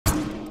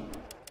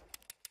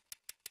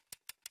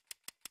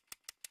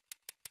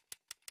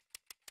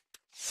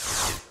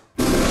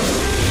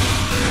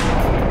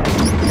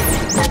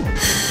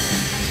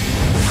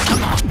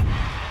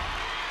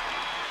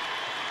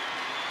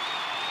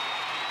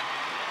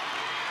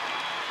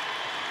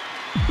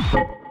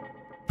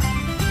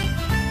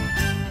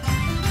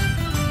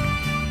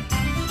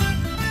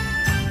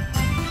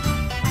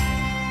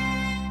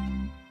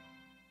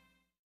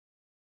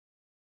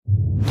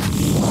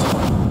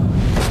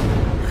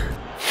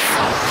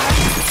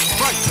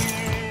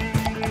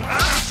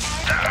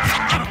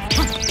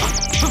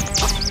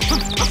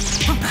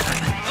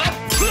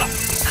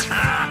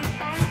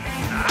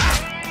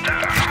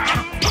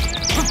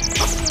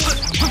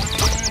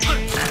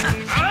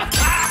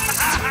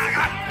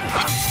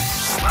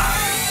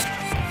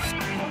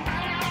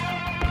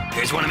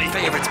Here's one of my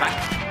favorites, man.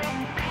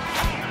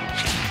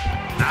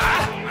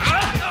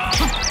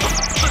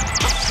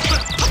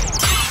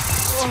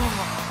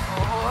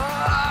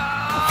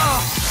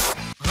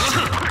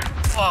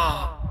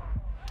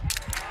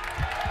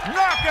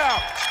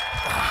 Knockout!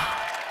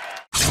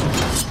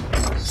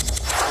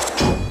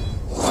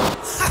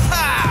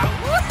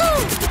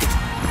 Woohoo!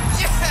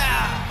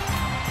 Yeah!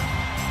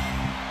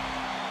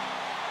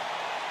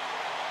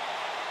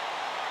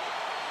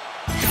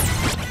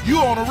 You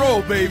on a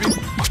roll, baby.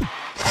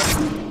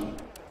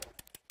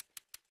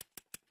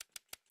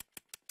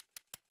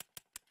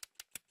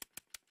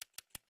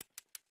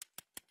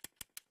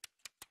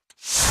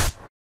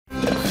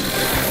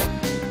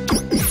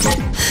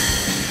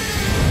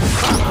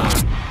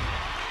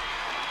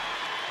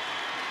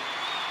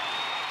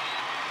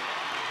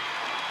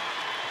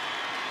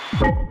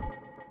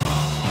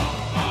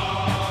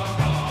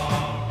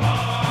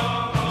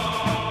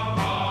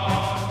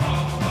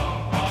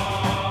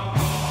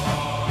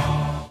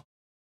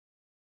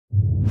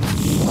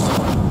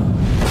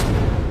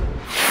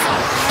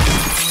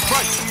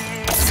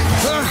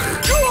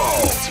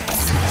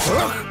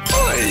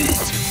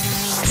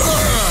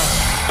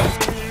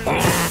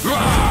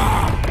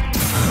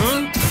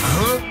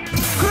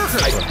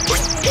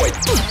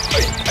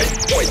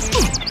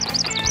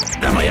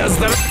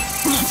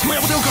 Моя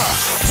бутылка!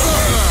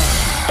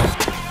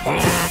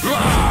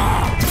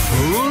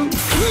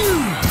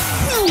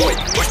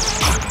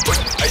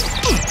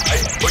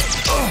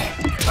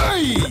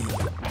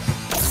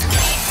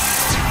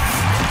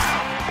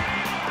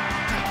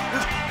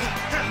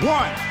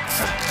 One,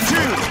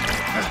 two,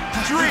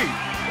 three,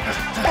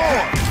 four.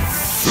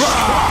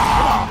 Come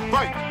on,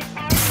 fight.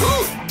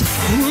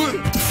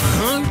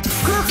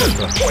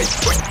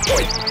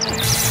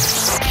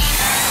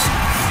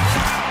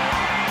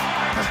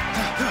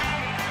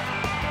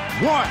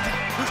 One,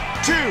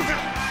 two,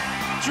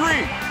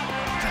 three,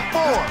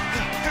 four,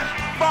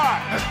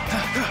 five,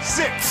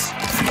 six,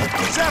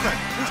 seven,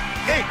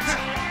 eight,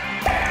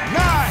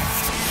 nine.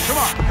 Come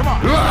on, come on.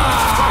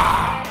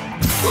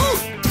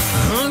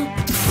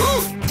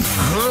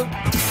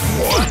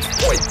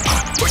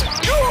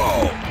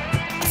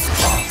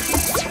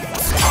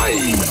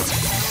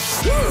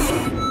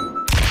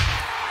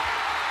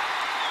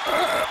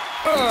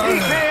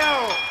 TKO!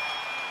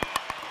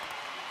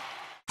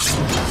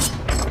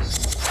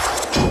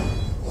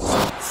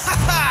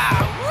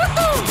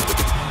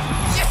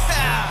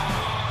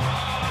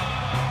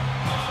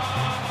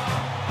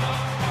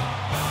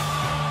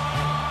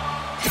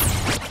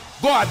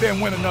 Go out there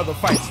and win another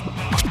fight.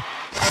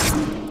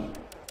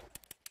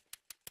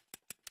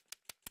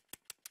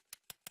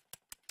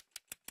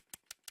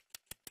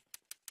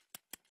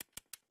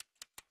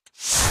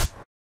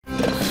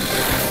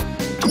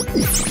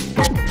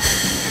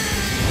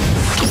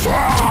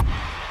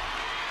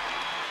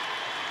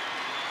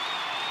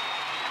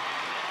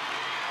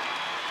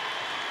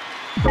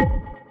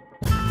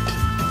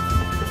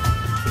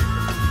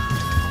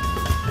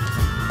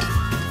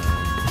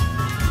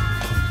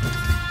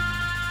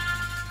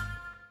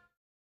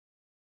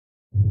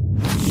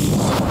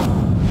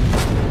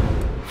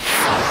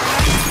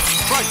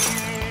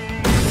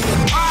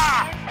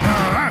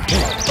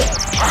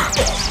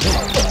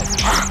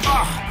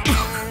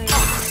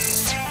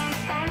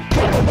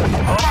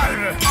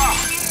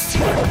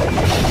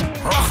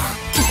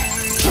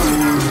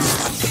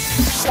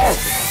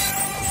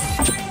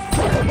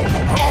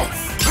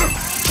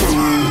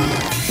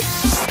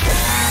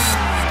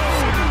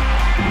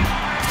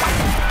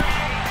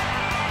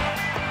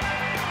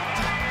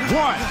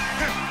 One,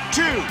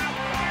 two,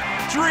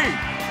 three,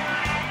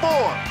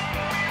 four,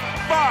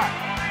 five,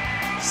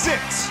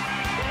 six,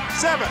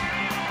 seven,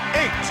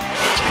 eight.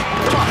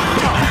 Come on,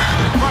 come on,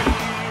 fight.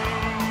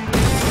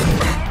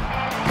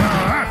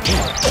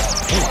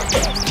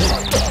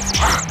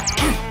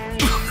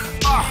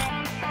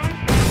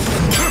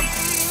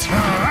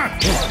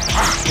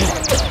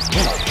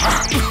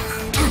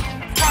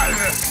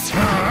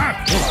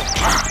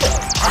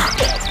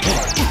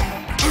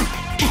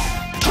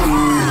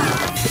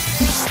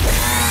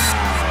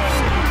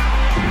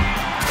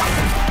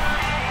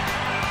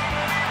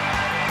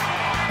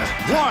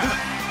 One,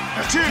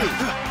 two,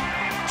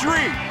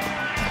 three,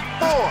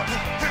 four,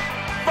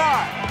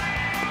 five,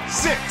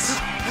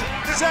 six,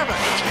 seven.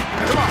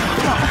 Come on,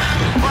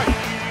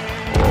 fight.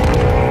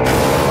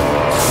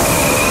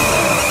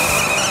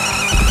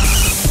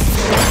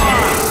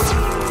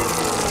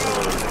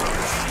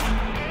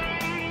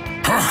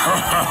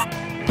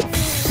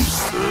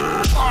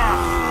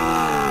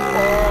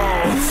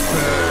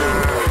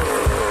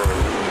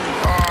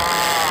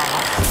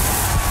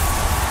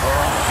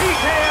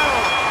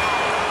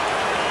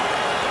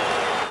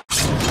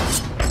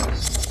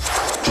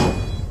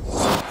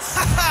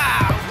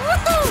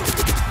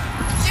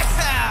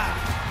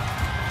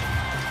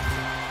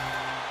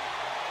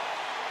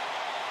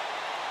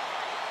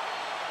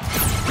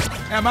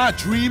 Am I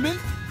dreaming?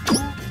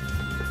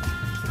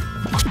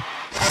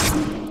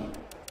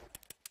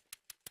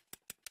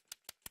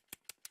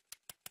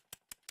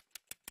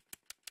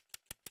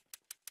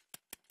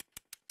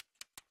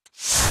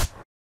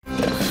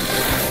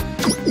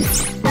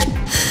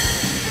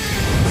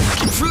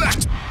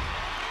 Flat.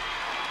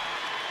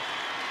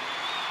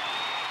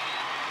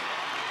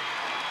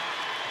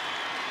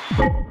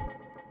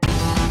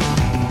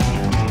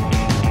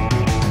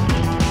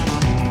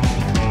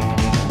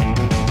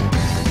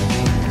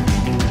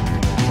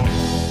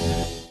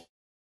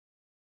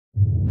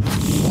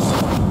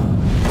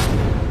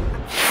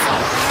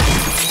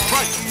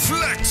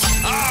 Flex!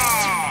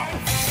 Ah!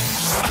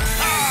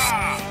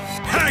 Ah!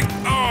 Hang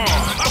on!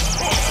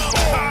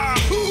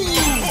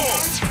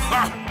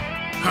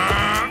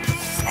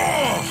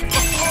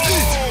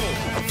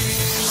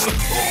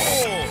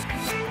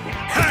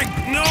 Hang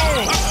no!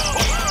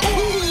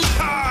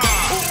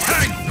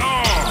 Hang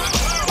on!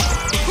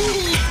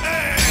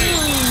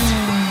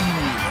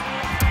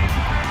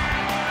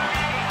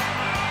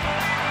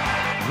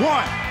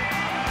 1,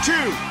 2,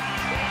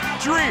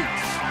 3.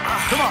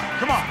 Come on,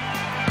 come on.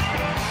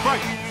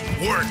 Fight.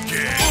 Work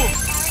it!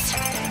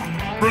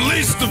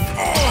 Release the...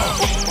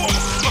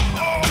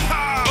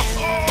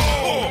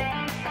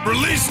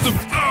 Release the...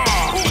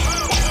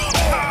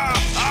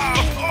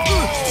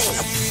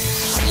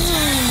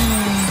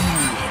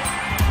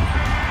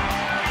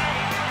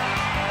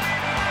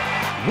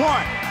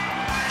 1,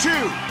 2,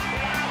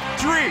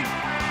 3,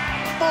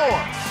 4.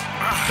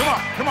 Come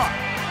on, come on.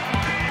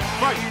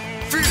 Fight.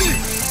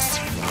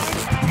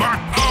 My...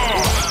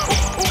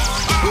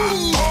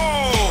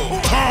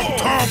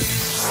 Pump!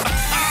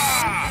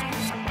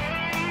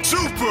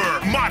 Super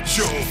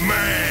Macho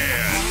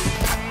Man!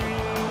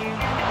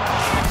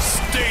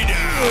 Stay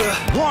down!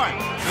 1,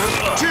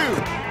 2,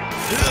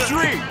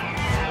 3,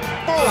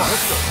 4.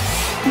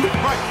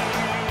 Fight.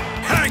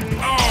 Hang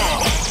on!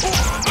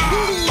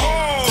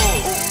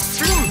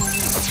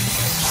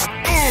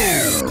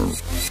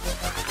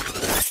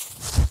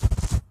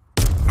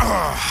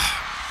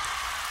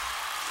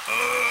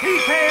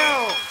 TKO!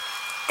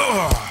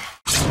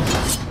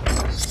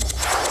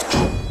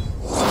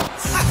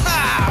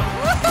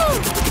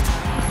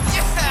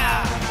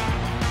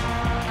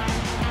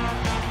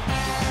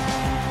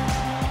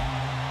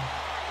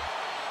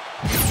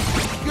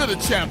 You're the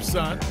champ,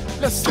 son.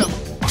 Let's celebrate.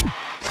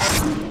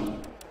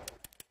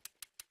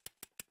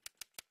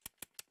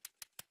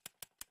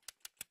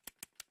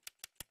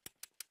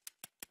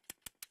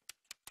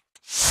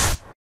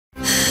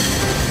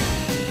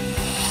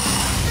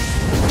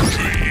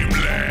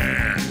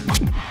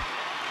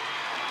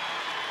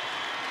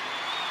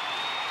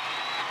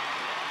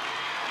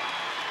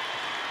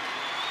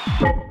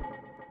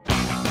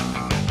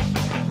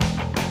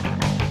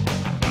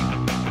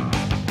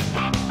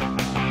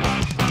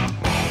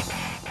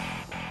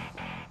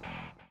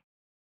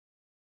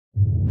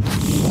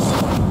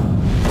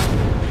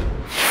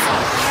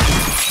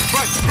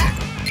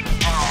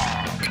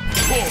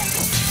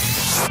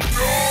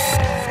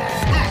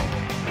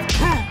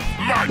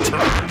 My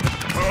turn!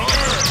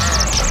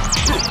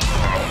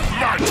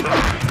 My turn! My turn!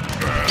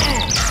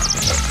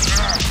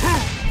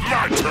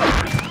 My turn!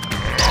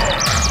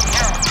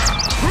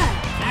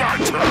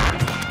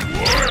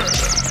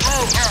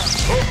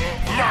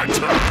 My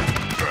turn!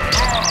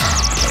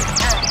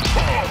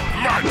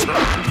 My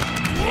turn!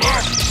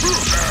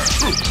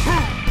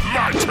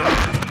 My turn!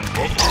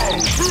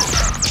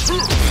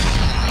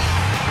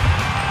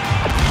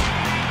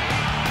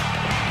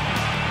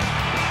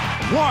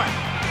 1,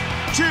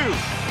 2,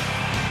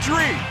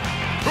 3.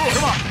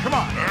 Come on, come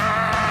on.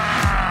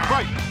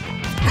 Fight.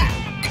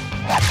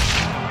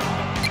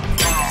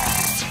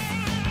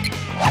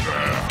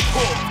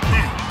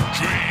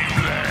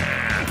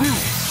 Dreamland!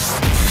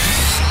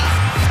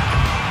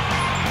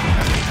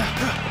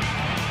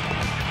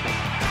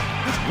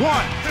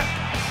 1,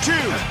 2,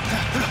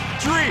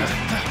 3,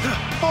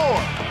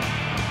 4,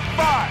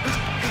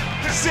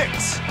 5,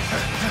 6,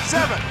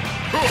 7.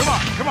 Come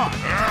on, come on.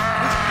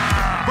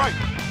 Fight.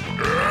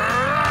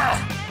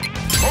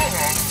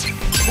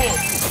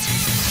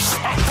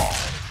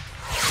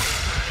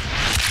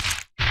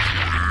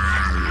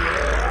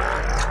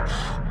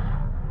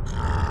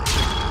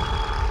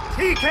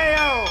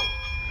 TKO!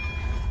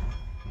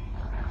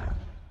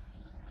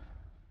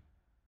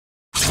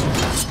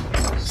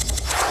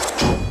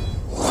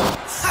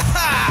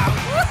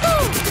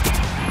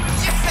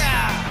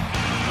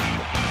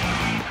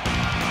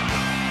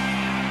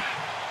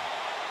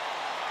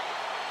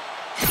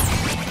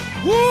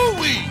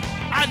 Woo-wee!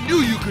 I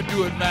knew you could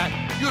do it, Mac.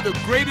 You're the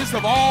greatest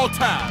of all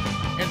time,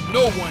 and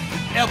no one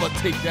can ever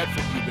take that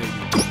from you, baby.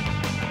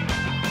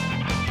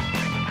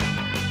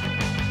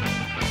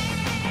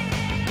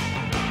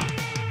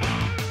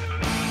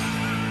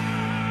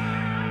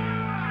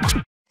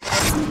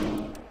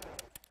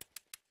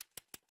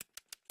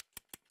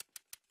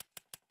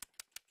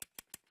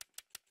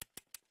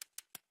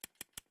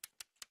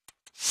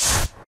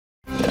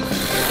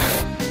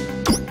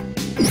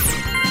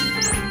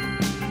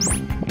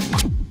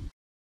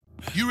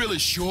 You really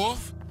sure?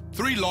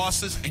 3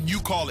 losses and you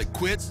call it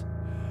quits?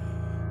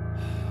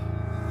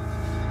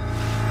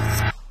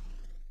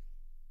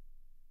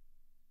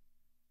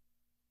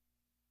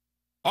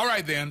 All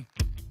right then,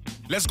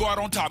 let's go out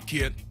on top,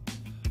 kid.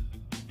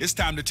 It's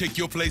time to take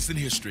your place in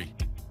history.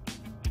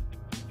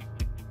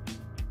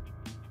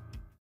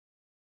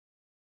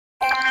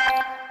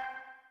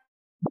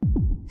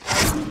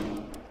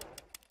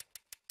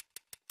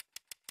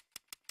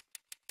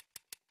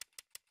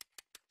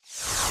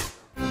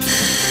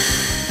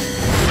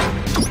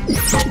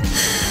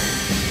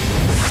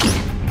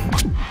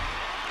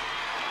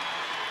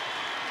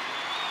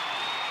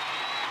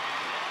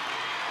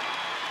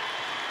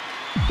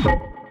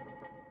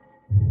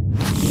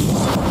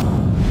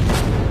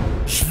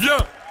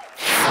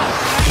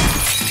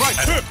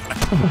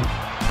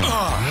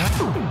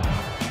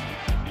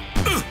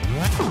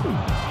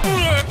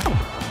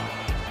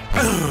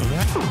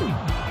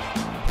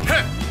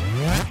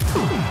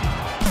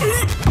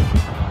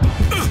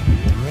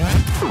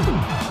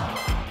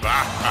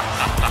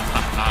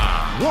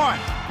 One,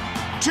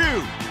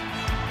 two,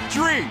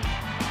 three,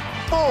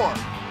 4,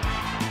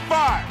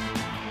 5,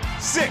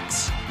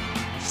 6,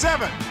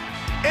 7,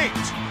 8,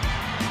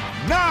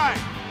 9,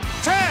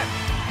 10.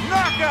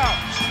 Knockout!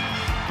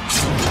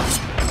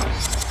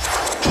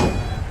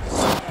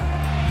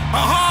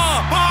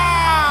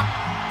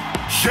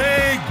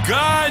 J'ai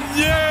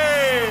gagné!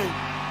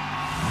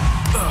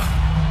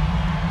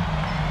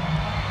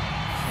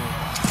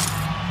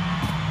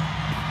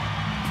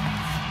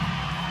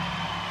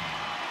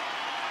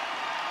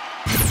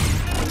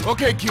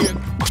 Okay, kid.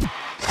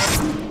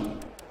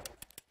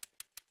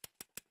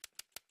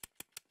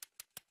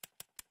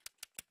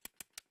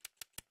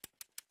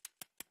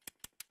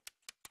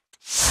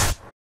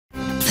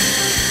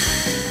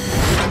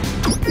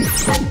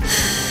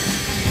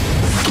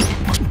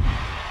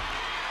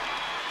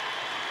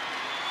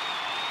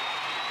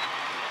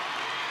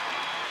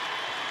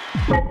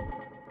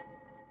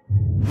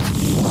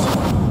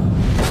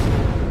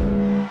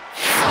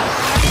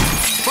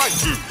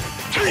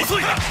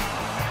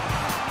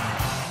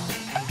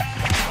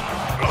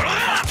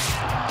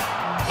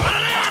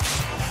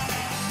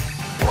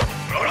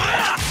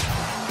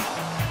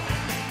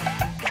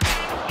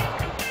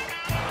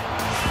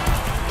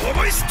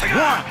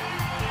 One,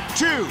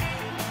 2,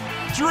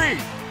 3,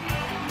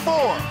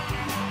 4,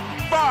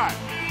 5,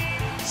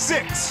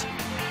 6,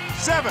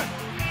 7,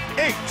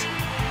 8,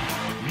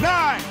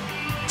 9,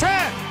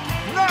 10.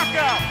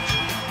 Knockout!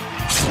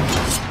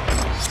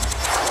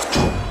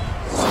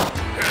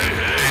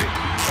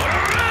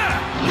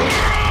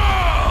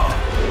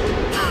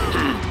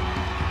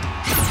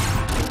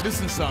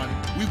 Listen, son,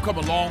 we've come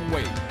a long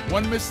way.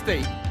 One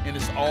mistake, and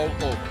it's all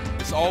over.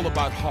 It's all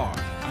about heart.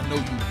 I know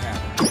you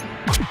have it.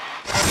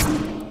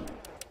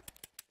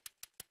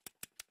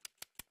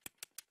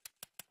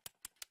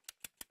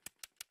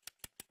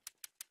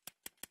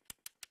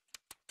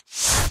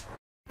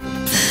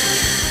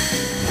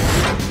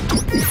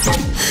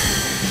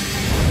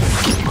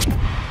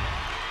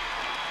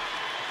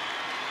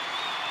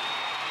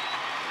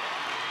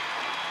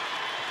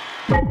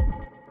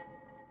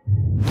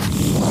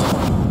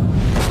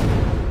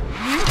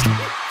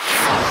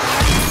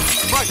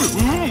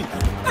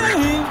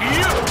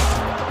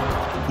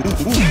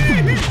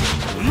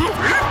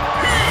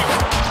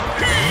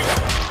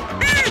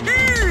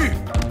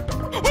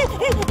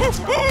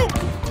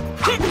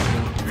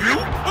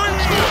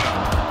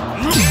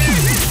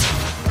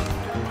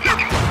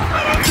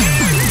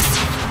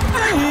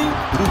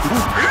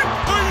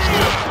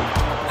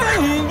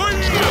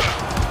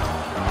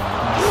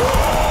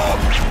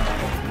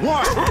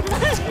 One,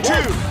 2,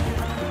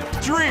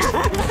 3, 4,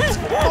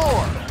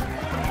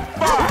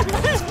 5,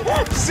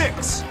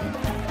 6,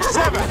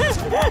 7,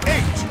 8,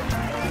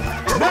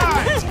 9,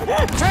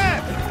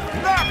 10.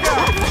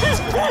 Knockout!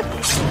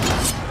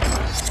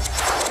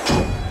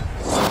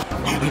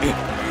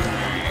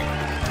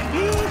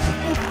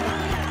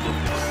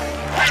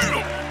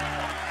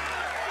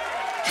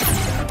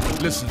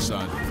 Listen,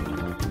 son,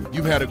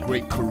 you've had a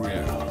great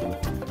career.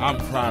 I'm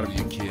proud of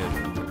you, kid.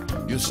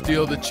 You're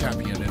still the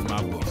champion in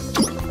my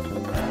book.